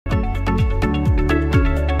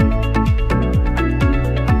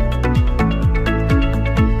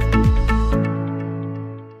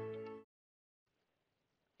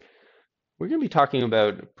talking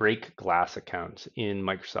about break glass accounts in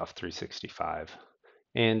Microsoft 365.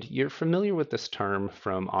 And you're familiar with this term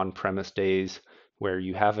from on-premise days where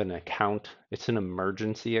you have an account, it's an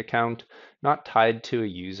emergency account, not tied to a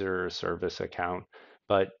user or service account,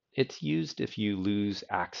 but it's used if you lose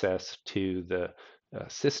access to the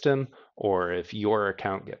system or if your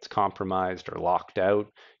account gets compromised or locked out,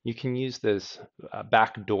 you can use this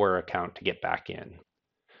backdoor account to get back in.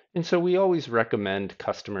 And so we always recommend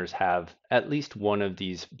customers have at least one of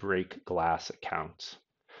these break glass accounts.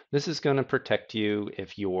 This is going to protect you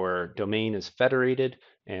if your domain is federated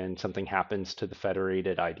and something happens to the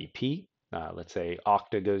federated IDP. Let's say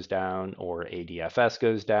Okta goes down or ADFS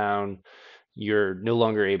goes down. You're no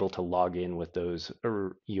longer able to log in with those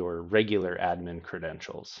or your regular admin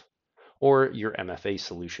credentials. Or your MFA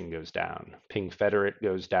solution goes down. Ping Federate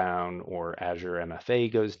goes down, or Azure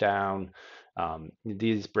MFA goes down.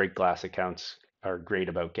 These break glass accounts are great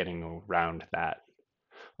about getting around that.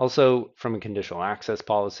 Also, from a conditional access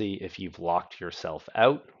policy, if you've locked yourself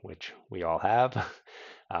out, which we all have,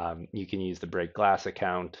 you can use the break glass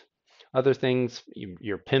account. Other things,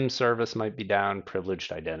 your PIM service might be down,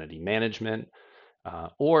 privileged identity management,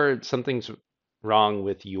 or something's wrong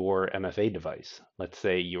with your MFA device. Let's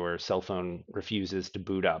say your cell phone refuses to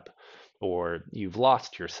boot up, or you've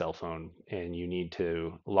lost your cell phone and you need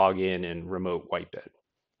to log in and remote wipe it.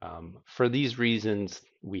 For these reasons,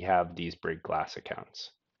 we have these break glass accounts.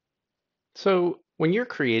 So when you're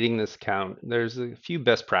creating this account, there's a few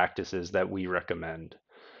best practices that we recommend.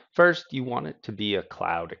 First, you want it to be a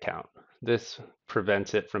cloud account. This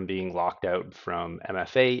prevents it from being locked out from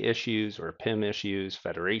MFA issues or PIM issues,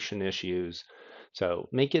 federation issues. So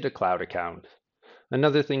make it a cloud account.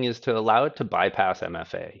 Another thing is to allow it to bypass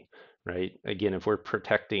MFA, right? Again, if we're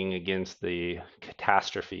protecting against the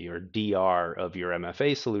catastrophe or DR of your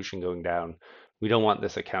MFA solution going down, we don't want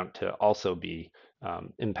this account to also be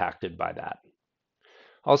impacted by that.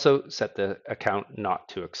 Also, set the account not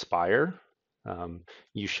to expire.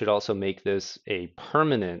 You should also make this a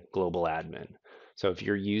permanent global admin. So if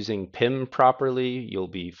you're using PIM properly, you'll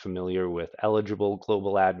be familiar with eligible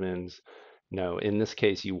global admins. No, in this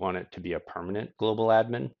case, you want it to be a permanent global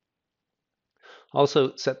admin.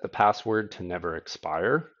 Also, set the password to never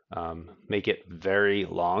expire. Make it very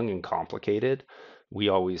long and complicated. We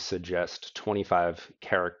always suggest 25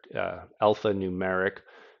 character alphanumeric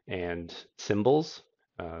and symbols,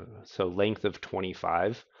 so length of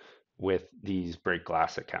 25 with these break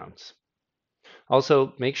glass accounts.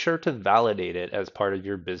 Also, make sure to validate it as part of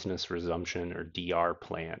your business resumption or DR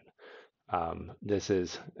plan. This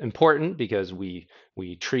is important because we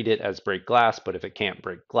treat it as break glass, but if it can't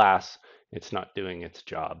break glass, it's not doing its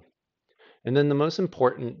job. And then the most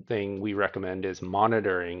important thing we recommend is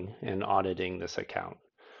monitoring and auditing this account.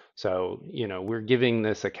 So, we're giving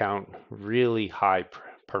this account really high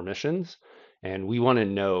permissions, and we want to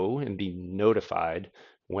know and be notified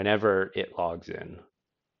whenever it logs in.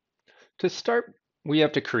 To start, we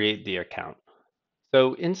have to create the account.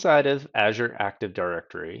 So inside of Azure Active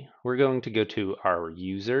Directory, we're going to go to our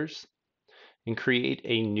users and create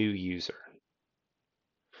a new user.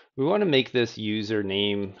 We want to make this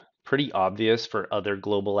username pretty obvious for other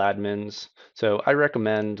global admins. So I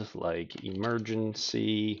recommend like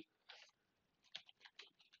emergency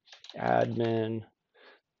admin.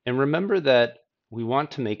 And remember that we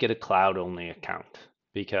want to make it a cloud only account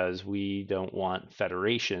because we don't want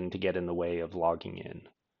federation to get in the way of logging in.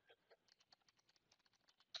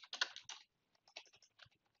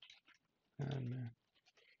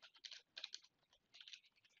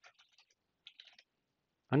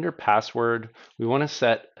 Under password, we want to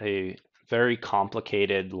set a very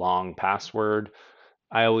complicated long password.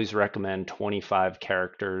 I always recommend 25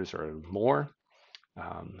 characters or more.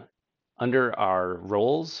 Under our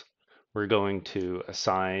roles, we're going to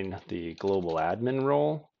assign the global admin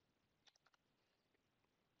role.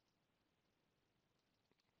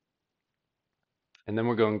 And then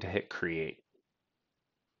we're going to hit create.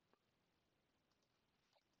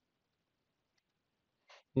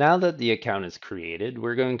 Now that the account is created,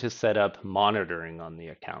 we're going to set up monitoring on the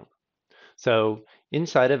account. So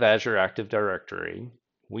inside of Azure Active Directory,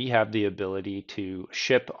 we have the ability to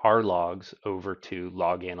ship our logs over to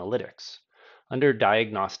Log Analytics. Under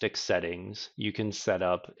Diagnostics Settings, you can set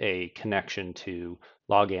up a connection to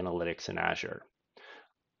Log Analytics in Azure.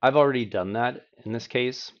 I've already done that in this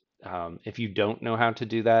case. If you don't know how to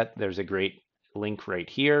do that, there's a great link right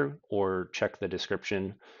here, or check the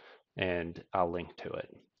description and I'll link to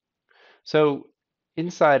it. So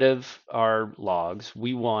inside of our logs,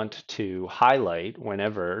 we want to highlight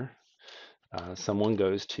whenever someone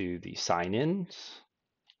goes to the sign-ins,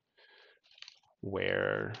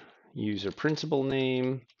 where user principal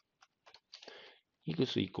name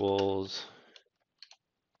equals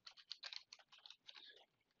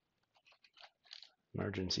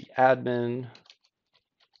emergency admin.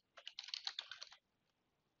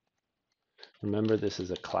 Remember, this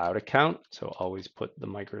is a cloud account, so always put the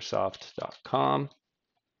Microsoft.com.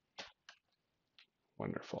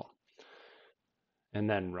 Wonderful. And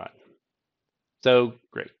then run. So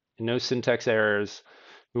great, no syntax errors.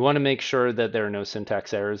 We want to make sure that there are no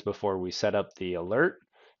syntax errors before we set up the alert,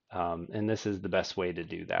 and this is the best way to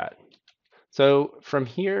do that. So from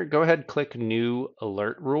here, go ahead, click New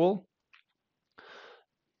Alert Rule,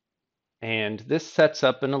 and this sets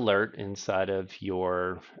up an alert inside of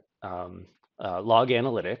your log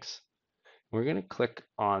analytics. We're going to click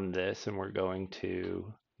on this, and we're going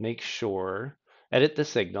to make sure, edit the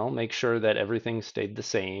signal, make sure that everything stayed the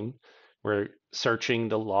same. We're searching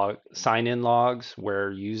the log sign-in logs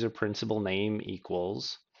where user principal name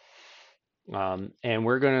equals, and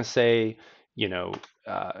we're going to say, you know,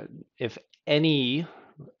 if any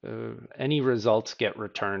results get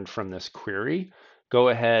returned from this query, go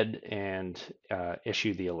ahead and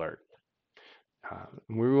issue the alert.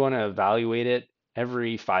 We want to evaluate it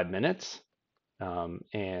every 5 minutes,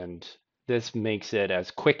 and this makes it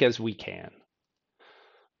as quick as we can.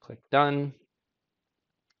 Click Done.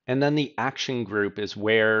 And then the action group is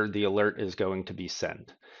where the alert is going to be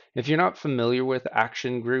sent. If you're not familiar with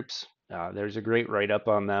action groups, there's a great write-up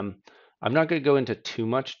on them. I'm not going to go into too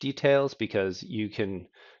much details because you can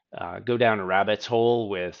go down a rabbit's hole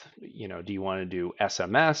with, do you want to do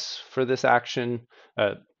SMS for this action,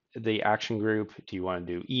 the action group? Do you want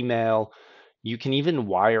to do email? You can even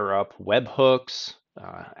wire up webhooks,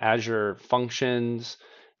 Azure functions,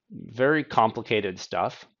 very complicated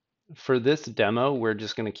stuff. For this demo, we're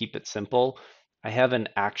just going to keep it simple. I have an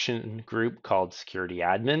action group called Security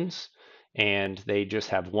Admins, and they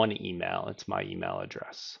just have one email. It's my email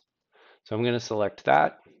address. So I'm going to select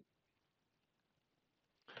that.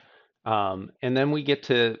 And then we get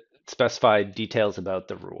to specify details about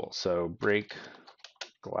the rule. So break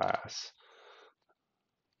glass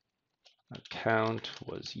account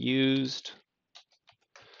was used.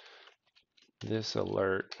 This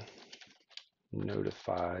alert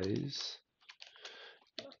notifies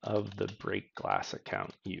of the break glass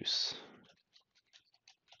account use.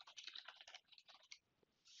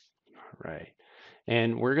 All right.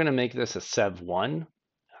 And we're going to make this a Sev1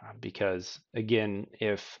 because, again,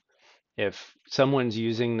 if someone's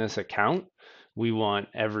using this account, we want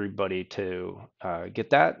everybody to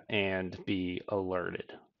get that and be alerted.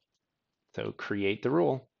 So create the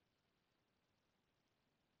rule.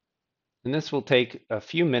 And this will take a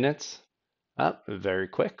few minutes, very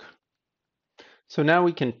quick. So now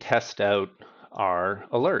we can test out our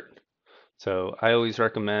alert. So I always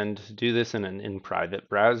recommend do this in an in-private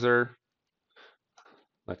browser.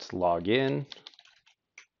 Let's log in,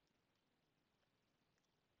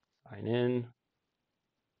 sign in.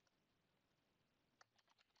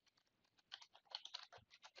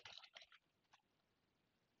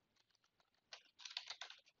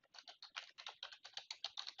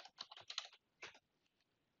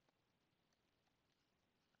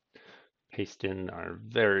 Paste in our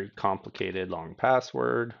very complicated long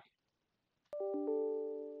password.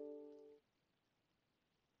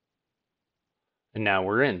 And now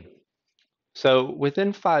we're in. So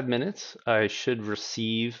within 5 minutes, I should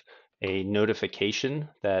receive a notification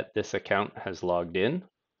that this account has logged in.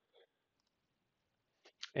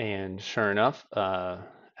 And sure enough,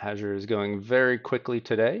 Azure is going very quickly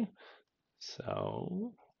today.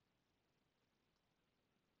 So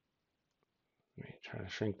let me try to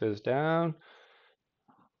shrink this down.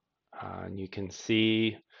 And you can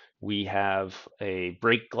see we have a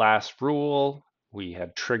break glass rule. We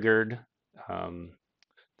have triggered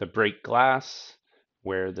the break glass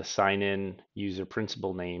where the sign-in user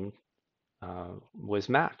principal name was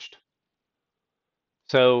matched.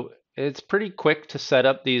 So it's pretty quick to set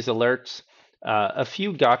up these alerts. A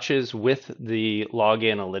few gotchas with the log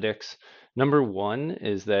analytics. Number one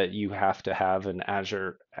is that you have to have an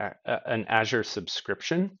Azure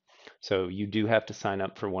subscription. So you do have to sign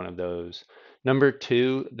up for one of those. Number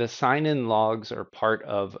two, the sign-in logs are part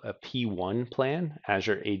of a P1 plan,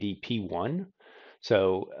 Azure AD P1.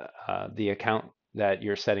 So the account that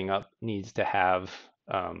you're setting up needs to have,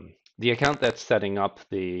 the account that's setting up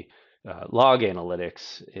the log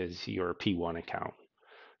analytics is your P1 account.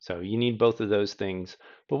 So you need both of those things.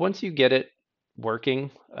 But once you get it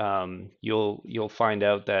working, you'll find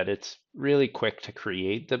out that it's really quick to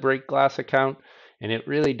create the break glass account, and it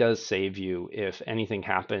really does save you if anything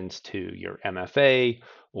happens to your MFA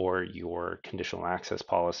or your conditional access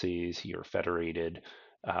policies, your federated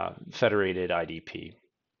federated IDP.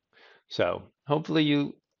 So hopefully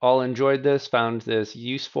you all enjoyed this, found this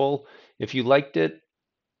useful. If you liked it,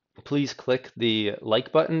 please click the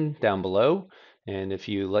like button down below. And if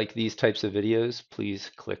you like these types of videos,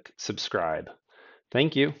 please click subscribe.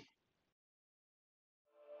 Thank you.